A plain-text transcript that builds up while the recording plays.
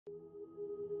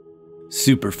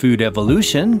Superfood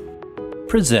Evolution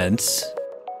presents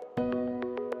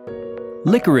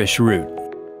Licorice Root.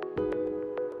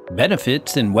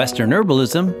 Benefits in Western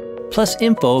herbalism, plus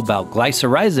info about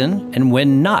glycyrrhiza and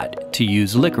when not to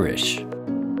use licorice.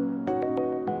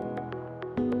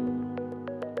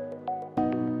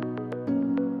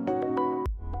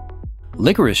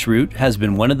 Licorice root has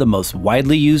been one of the most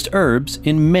widely used herbs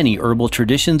in many herbal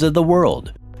traditions of the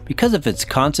world because of its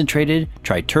concentrated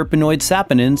triterpenoid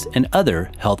saponins and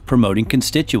other health-promoting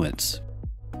constituents.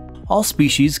 All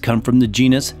species come from the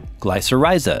genus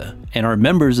Glycyrrhiza and are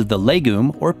members of the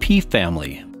legume or pea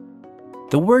family.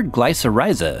 The word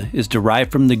Glycyrrhiza is derived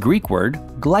from the Greek word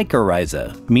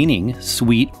Glycyrrhiza, meaning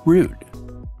sweet root.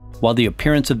 While the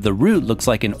appearance of the root looks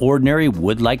like an ordinary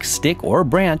wood-like stick or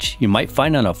branch you might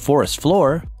find on a forest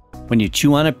floor, when you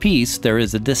chew on a piece, there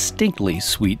is a distinctly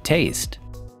sweet taste.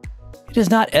 It is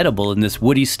not edible in this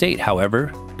woody state,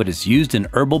 however, but is used in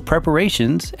herbal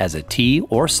preparations as a tea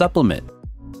or supplement.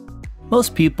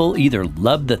 Most people either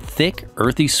love the thick,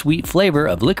 earthy sweet flavor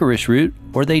of licorice root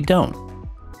or they don't.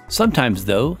 Sometimes,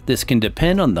 though, this can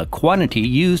depend on the quantity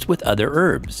used with other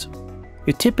herbs.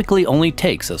 It typically only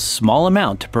takes a small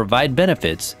amount to provide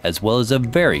benefits as well as a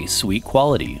very sweet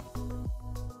quality.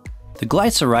 The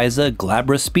Glycyrrhiza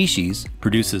glabra species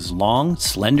produces long,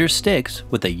 slender sticks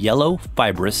with a yellow,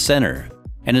 fibrous center,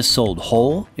 and is sold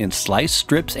whole, in sliced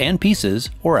strips and pieces,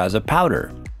 or as a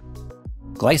powder.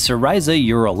 Glycyrrhiza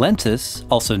uralensis,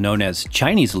 also known as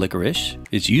Chinese licorice,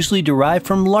 is usually derived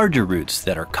from larger roots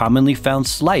that are commonly found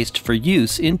sliced for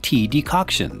use in tea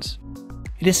decoctions.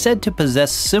 It is said to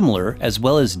possess similar as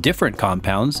well as different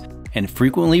compounds and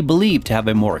frequently believed to have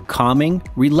a more calming,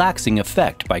 relaxing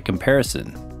effect by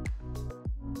comparison.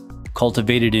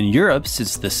 Cultivated in Europe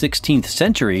since the 16th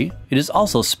century, it is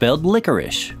also spelled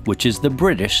licorice, which is the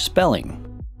British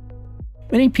spelling.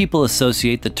 Many people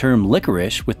associate the term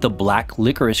licorice with the black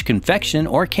licorice confection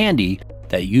or candy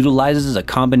that utilizes a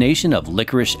combination of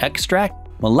licorice extract,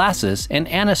 molasses, and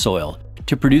anise oil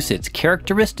to produce its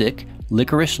characteristic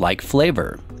licorice-like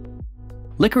flavor.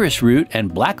 Licorice root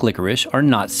and black licorice are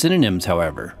not synonyms,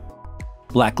 however.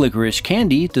 Black licorice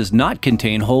candy does not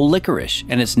contain whole licorice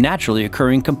and its naturally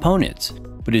occurring components,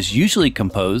 but is usually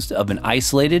composed of an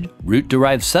isolated,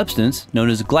 root-derived substance known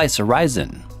as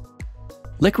glycyrrhizin.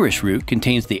 Licorice root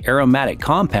contains the aromatic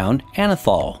compound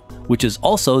anethol, which is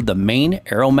also the main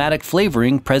aromatic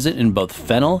flavoring present in both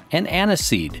fennel and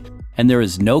aniseed, and there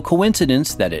is no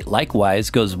coincidence that it likewise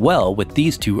goes well with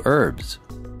these two herbs.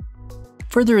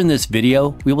 Further in this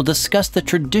video, we will discuss the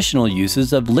traditional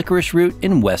uses of licorice root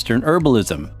in Western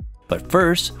herbalism. But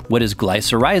first, what is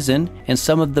glycyrrhizin and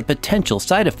some of the potential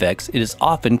side effects it is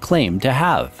often claimed to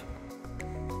have.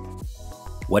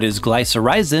 What is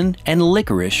glycyrrhizin and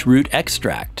licorice root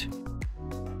extract?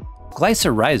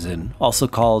 Glycyrrhizin, also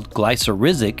called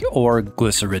glycyrrhizic or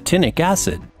glycyrrhetinic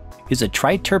acid, is a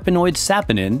triterpenoid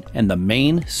saponin and the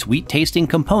main sweet-tasting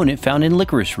component found in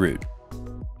licorice root.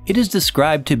 It is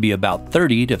described to be about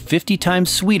 30 to 50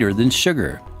 times sweeter than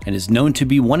sugar and is known to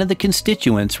be one of the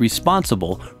constituents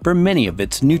responsible for many of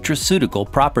its nutraceutical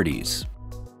properties.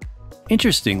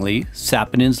 Interestingly,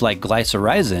 saponins like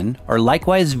glycyrrhizin are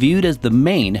likewise viewed as the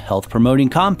main health-promoting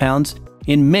compounds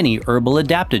in many herbal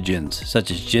adaptogens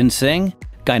such as ginseng,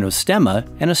 gynostemma,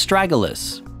 and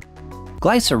astragalus.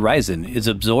 Glycyrrhizin is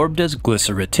absorbed as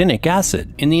glycyrrhetinic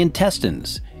acid in the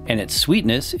intestines, and its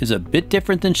sweetness is a bit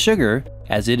different than sugar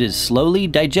as it is slowly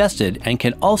digested and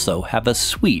can also have a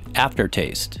sweet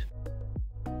aftertaste.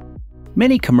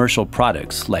 Many commercial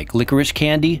products like licorice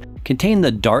candy contain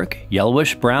the dark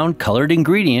yellowish-brown colored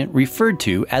ingredient referred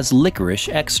to as licorice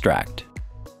extract.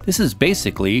 This is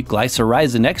basically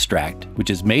glycyrrhizin extract, which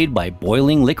is made by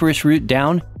boiling licorice root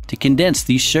down to condense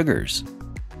these sugars.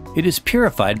 It is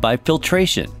purified by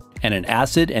filtration and an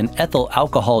acid and ethyl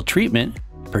alcohol treatment,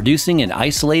 producing an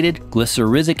isolated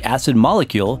glycyrrhizic acid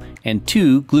molecule and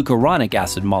two glucuronic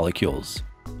acid molecules.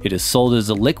 It is sold as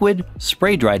a liquid,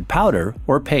 spray-dried powder,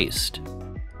 or paste.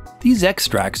 These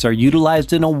extracts are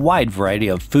utilized in a wide variety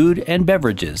of food and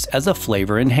beverages as a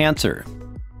flavor enhancer.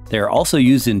 They are also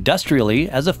used industrially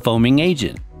as a foaming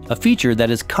agent, a feature that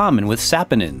is common with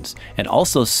saponins and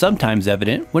also sometimes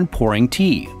evident when pouring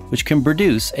tea, which can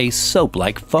produce a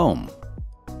soap-like foam.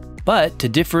 But to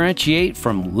differentiate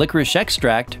from licorice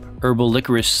extract, herbal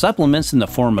licorice supplements in the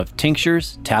form of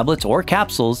tinctures, tablets, or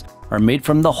capsules are made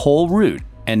from the whole root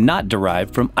and not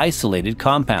derived from isolated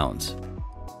compounds.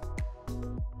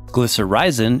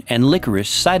 Glycyrrhizin and licorice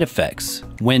side effects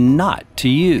when not to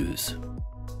use.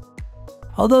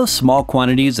 Although small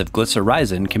quantities of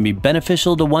glycyrrhizin can be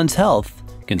beneficial to one's health,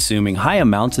 consuming high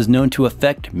amounts is known to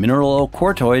affect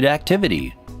mineralocorticoid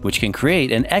activity, which can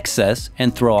create an excess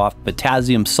and throw off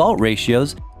potassium-salt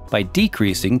ratios by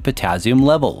decreasing potassium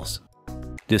levels.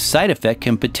 This side effect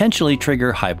can potentially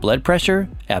trigger high blood pressure,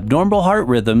 abnormal heart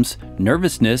rhythms,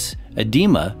 nervousness,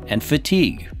 edema, and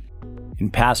fatigue. In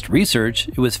past research,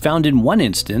 it was found in one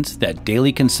instance that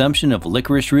daily consumption of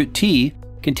licorice root tea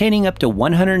containing up to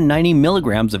 190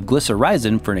 milligrams of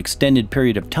glycyrrhiza for an extended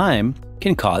period of time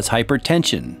can cause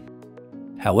hypertension.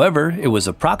 However, it was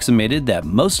approximated that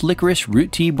most licorice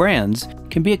root tea brands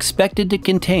can be expected to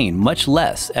contain much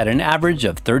less at an average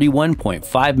of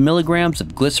 31.5 milligrams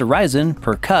of glycyrrhiza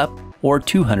per cup or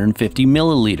 250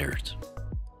 milliliters.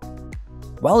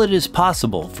 While it is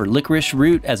possible for licorice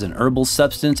root as an herbal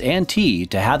substance and tea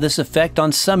to have this effect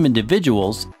on some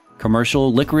individuals,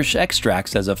 commercial licorice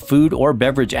extracts as a food or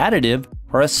beverage additive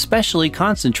are especially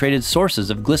concentrated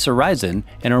sources of glycyrrhiza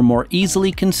and are more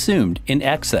easily consumed in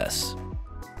excess.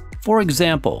 For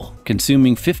example,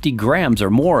 consuming 50 grams or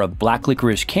more of black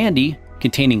licorice candy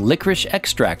containing licorice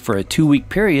extract for a 2-week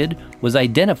period was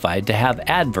identified to have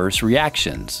adverse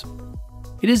reactions.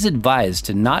 It is advised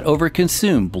to not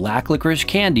overconsume black licorice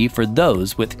candy for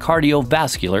those with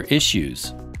cardiovascular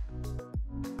issues.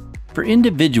 For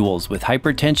individuals with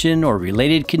hypertension or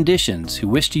related conditions who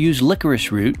wish to use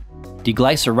licorice root,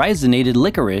 deglycyrrhizated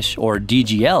licorice, or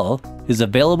DGL, is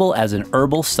available as an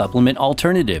herbal supplement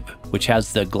alternative, which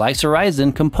has the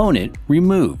glycyrrhiza component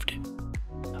removed.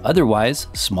 Otherwise,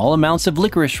 small amounts of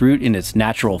licorice root in its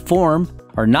natural form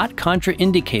are not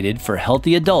contraindicated for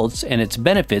healthy adults, and its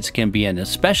benefits can be an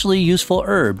especially useful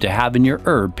herb to have in your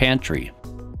herb pantry.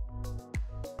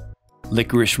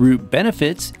 Licorice root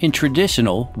benefits in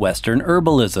traditional Western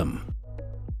herbalism.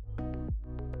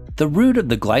 The root of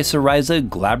the Glycyrrhiza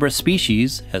glabra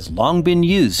species has long been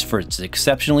used for its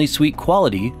exceptionally sweet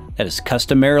quality that is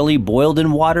customarily boiled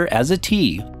in water as a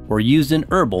tea or used in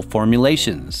herbal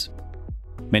formulations.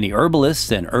 Many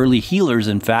herbalists and early healers,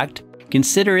 in fact,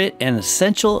 consider it an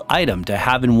essential item to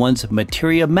have in one's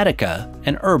materia medica,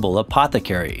 an herbal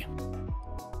apothecary.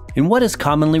 In what is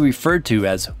commonly referred to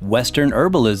as Western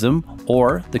herbalism,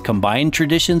 or the combined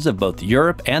traditions of both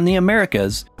Europe and the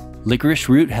Americas, licorice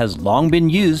root has long been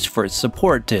used for its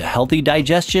support to healthy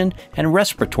digestion and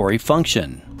respiratory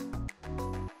function.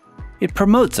 It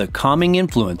promotes a calming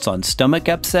influence on stomach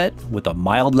upset with a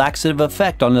mild laxative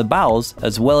effect on the bowels,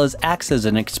 as well as acts as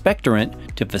an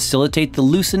expectorant to facilitate the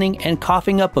loosening and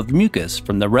coughing up of mucus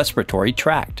from the respiratory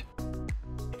tract.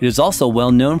 It is also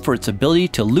well known for its ability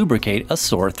to lubricate a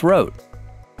sore throat.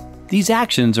 These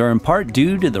actions are in part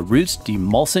due to the root's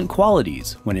demulcent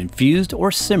qualities when infused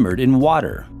or simmered in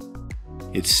water.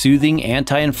 Its soothing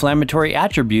anti-inflammatory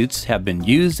attributes have been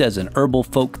used as an herbal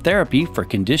folk therapy for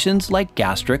conditions like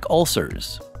gastric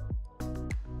ulcers.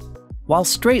 While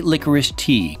straight licorice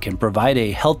tea can provide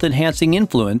a health-enhancing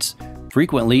influence,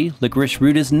 frequently licorice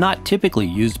root is not typically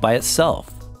used by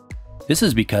itself. This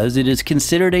is because it is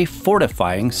considered a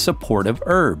fortifying, supportive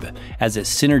herb, as it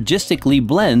synergistically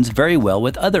blends very well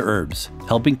with other herbs,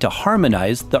 helping to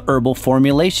harmonize the herbal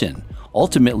formulation,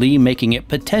 ultimately making it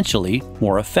potentially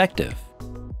more effective.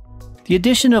 The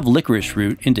addition of licorice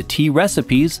root into tea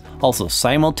recipes also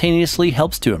simultaneously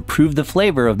helps to improve the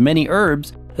flavor of many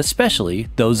herbs, especially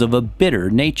those of a bitter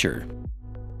nature.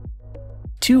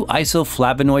 2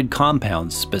 isoflavonoid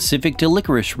compounds specific to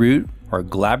licorice root are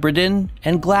glabridin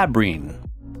and glabrine.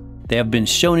 They have been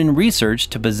shown in research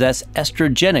to possess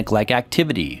estrogenic-like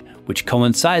activity, which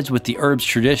coincides with the herb's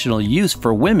traditional use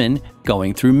for women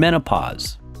going through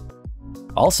menopause.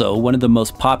 Also, one of the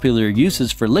most popular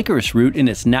uses for licorice root in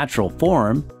its natural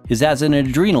form is as an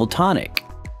adrenal tonic.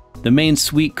 The main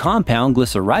sweet compound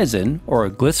glycyrrhizin, or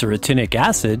glycyrrhetinic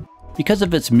acid, because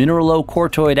of its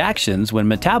mineralocorticoid actions when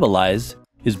metabolized,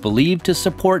 is believed to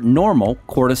support normal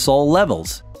cortisol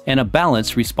levels and a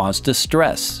balanced response to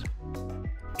stress.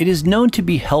 It is known to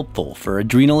be helpful for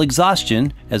adrenal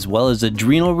exhaustion as well as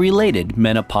adrenal-related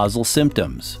menopausal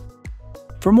symptoms.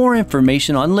 For more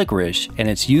information on licorice and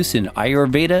its use in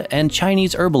Ayurveda and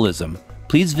Chinese herbalism,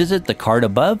 please visit the card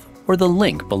above or the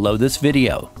link below this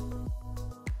video.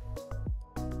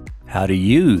 How to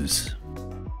use.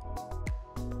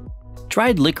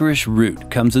 Dried licorice root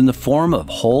comes in the form of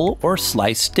whole or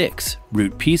sliced sticks,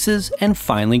 root pieces, and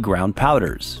finely ground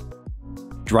powders.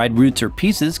 Dried roots or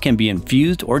pieces can be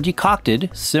infused or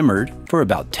decocted, simmered, for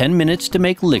about 10 minutes to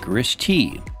make licorice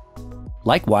tea.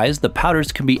 Likewise, the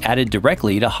powders can be added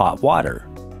directly to hot water.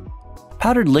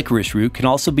 Powdered licorice root can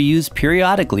also be used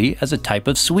periodically as a type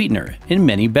of sweetener in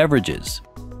many beverages.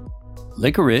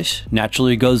 Licorice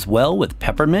naturally goes well with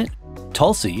peppermint,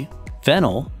 tulsi,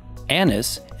 fennel,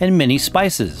 anise, and many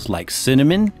spices like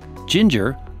cinnamon,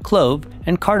 ginger, clove,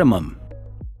 and cardamom.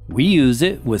 We use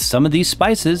it with some of these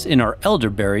spices in our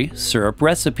elderberry syrup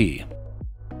recipe.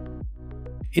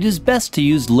 It is best to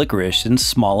use licorice in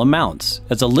small amounts,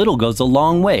 as a little goes a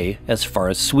long way as far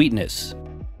as sweetness.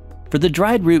 For the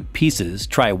dried root pieces,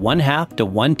 try 1/2 to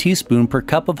 1 teaspoon per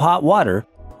cup of hot water,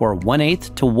 or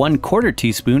 1/8 to 1/4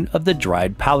 teaspoon of the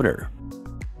dried powder.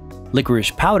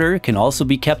 Licorice powder can also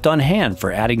be kept on hand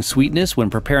for adding sweetness when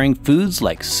preparing foods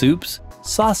like soups,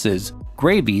 sauces,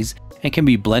 gravies, and can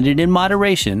be blended in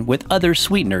moderation with other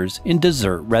sweeteners in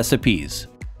dessert recipes.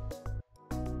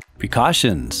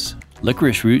 Precautions: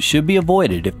 licorice root should be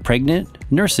avoided if pregnant,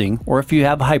 nursing, or if you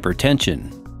have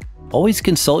hypertension. Always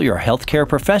consult your healthcare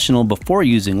professional before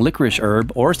using licorice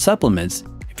herb or supplements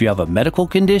if you have a medical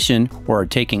condition or are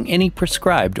taking any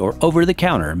prescribed or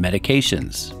over-the-counter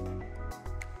medications.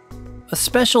 A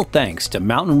special thanks to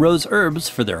Mountain Rose Herbs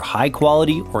for their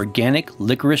high-quality organic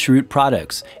licorice root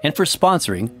products and for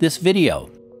sponsoring this video.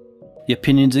 The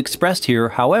opinions expressed here,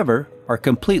 however, are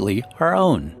completely our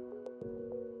own.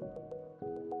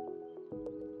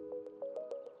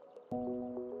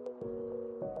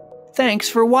 Thanks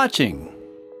for watching!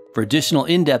 For additional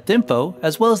in-depth info,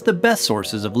 as well as the best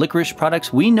sources of licorice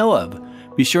products we know of,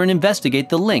 be sure and investigate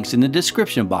the links in the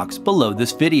description box below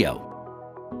this video.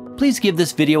 Please give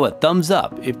this video a thumbs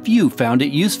up if you found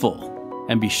it useful,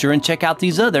 and be sure and check out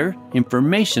these other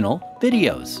informational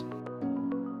videos.